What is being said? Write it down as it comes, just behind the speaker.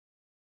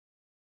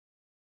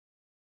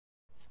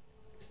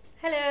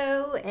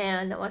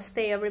and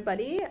namaste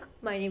everybody.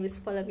 My name is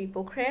Pallavi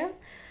Pokherel.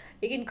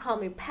 You can call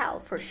me Pal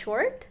for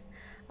short.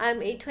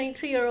 I'm a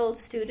 23-year-old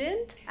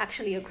student,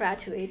 actually a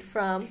graduate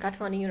from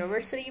Kathmandu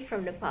University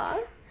from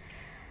Nepal.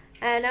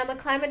 And I'm a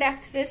climate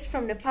activist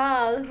from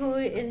Nepal who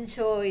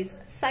enjoys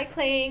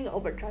cycling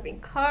over driving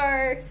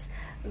cars,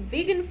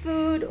 vegan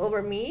food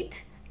over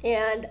meat,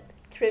 and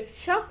thrift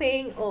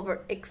shopping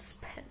over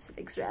expensive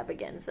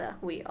extravaganza.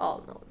 We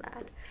all know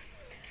that.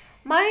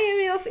 My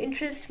area of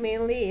interest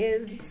mainly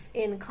is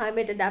in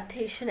climate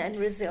adaptation and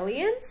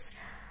resilience,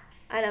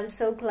 and I'm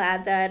so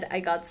glad that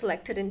I got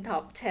selected in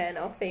top 10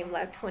 of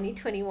FameLab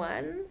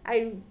 2021.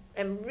 I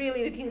am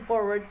really looking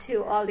forward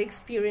to all the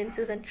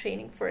experiences and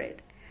training for it.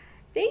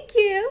 Thank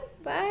you.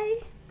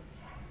 Bye.